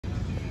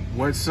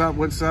What's up?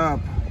 What's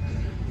up?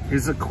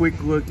 Here's a quick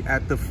look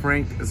at the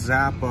Frank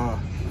Zappa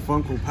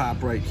Funko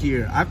Pop right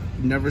here. I've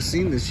never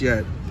seen this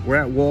yet. We're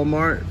at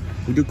Walmart.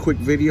 We do quick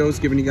videos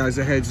giving you guys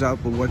a heads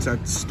up of what's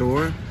at the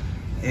store.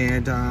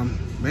 And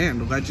man,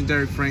 the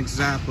legendary Frank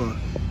Zappa.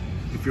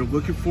 If you're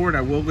looking for it,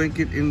 I will link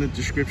it in the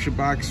description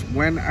box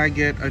when I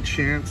get a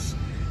chance,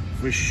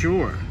 for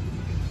sure.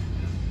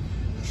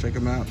 Check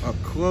them out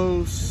up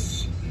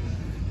close.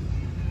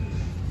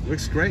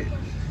 Looks great.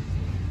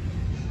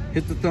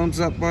 Hit the thumbs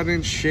up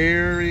button.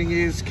 Sharing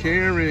is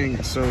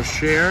caring. So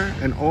share.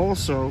 And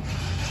also,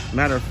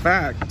 matter of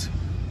fact,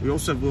 we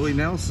also have Willie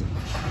Nelson.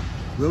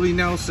 Willie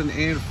Nelson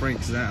and Frank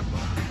Zappa.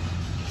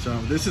 So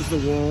this is the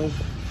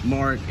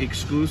Walmart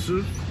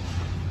exclusive.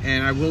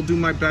 And I will do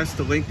my best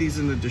to link these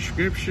in the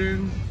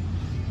description.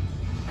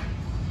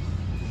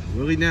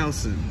 Willie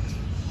Nelson.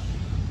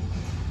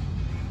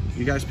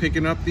 You guys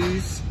picking up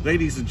these?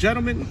 Ladies and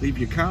gentlemen, leave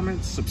your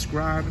comments,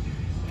 subscribe.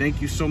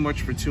 Thank you so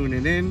much for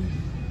tuning in.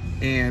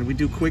 And we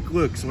do quick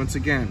looks, once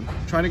again.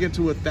 Trying to get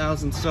to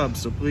 1,000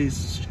 subs, so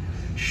please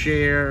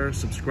share,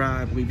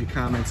 subscribe, leave your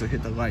comments, and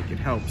hit the like. It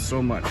helps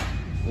so much.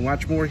 And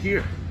watch more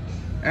here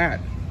at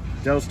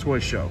Dell's Toy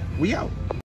Show. We out.